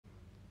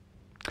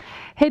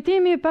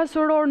Hetimi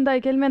pasuror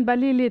ndaj Kelmet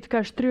Balilit ka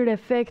shtrirë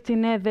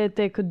efektin edhe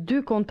tek dy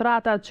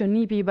kontratat që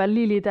nipi i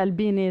Balilit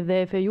Albini dhe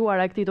e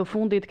fejuara këtij të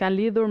fundit kanë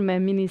lidhur me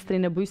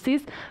Ministrinë e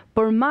Bujqësisë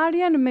për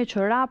marrjen me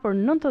qëra për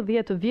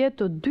 90 vjet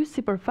të dy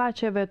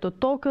sipërfaqeve të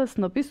tokës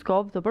në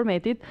Piskov të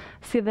Përmetit,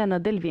 si dhe në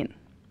Delvin.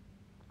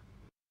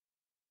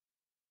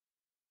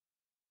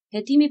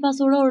 Hetimi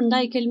pasuror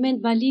ndaj Kelmet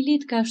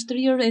Balilit ka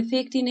shtrirë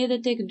efektin edhe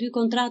tek dy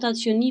kontratat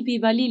që nipi i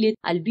Balilit,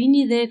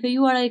 Albini dhe e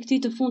fejuara e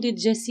këtij të fundit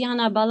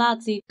Gjesjana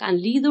Ballaci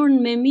kanë lidhur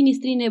me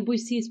Ministrinë e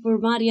Bujqësisë për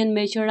marrjen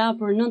me qëra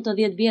për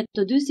 90 vjet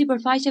të dy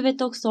sipërfaqeve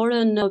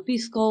toksore në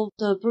Piskov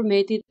të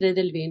Përmetit dhe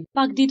Delvin.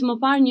 Pak ditë më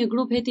parë, një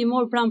grup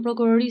hetimor pranë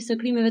Prokurorisë së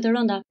Krimeve të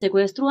Rënda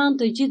sekuestruan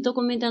të gjithë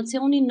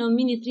dokumentacionin në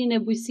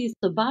Ministrinë e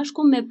Bujqësisë të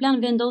bashku me plan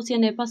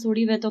vendosjen e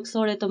pasurive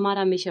toksore të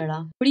marra me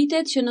qëra.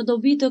 Pritet që në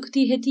dobi të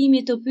këtij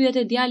hetimi të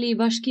pyetet djali i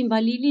Bashkim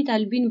Balilit,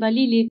 Albin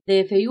Balili, dhe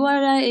e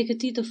fejuara e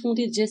këtij të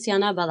fundit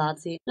Gjesjana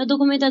Ballaci. Në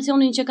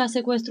dokumentacionin që ka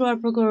sekuestruar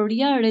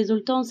Prokuroria,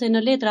 rezulton se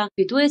në letra,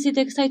 fituesit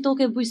e kësaj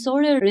toke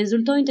bujqësore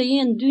rezultojnë të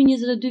jenë dy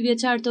 22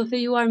 vjeçar të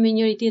fejuar me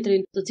njëri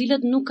tjetrin, të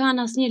cilët nuk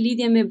kanë asnjë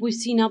lidhje me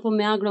bujqësinë apo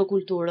me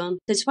agrokulturën.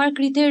 Se çfarë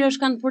kriterësh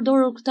kanë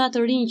përdorur këta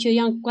të rinj që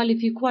janë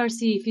kualifikuar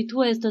si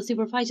fitues të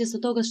sipërfaqes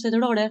së tokës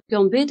shtetërore,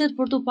 kjo mbetet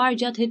për tu parë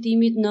gjatë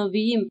hetimit në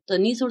vijim,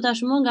 të nisur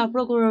tashmë nga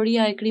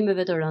Prokuroria e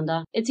Krimeve të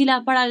Rënda, e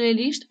cila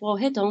paralelisht po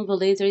heton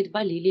vëllezërit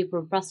Balili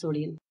për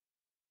pasurinë.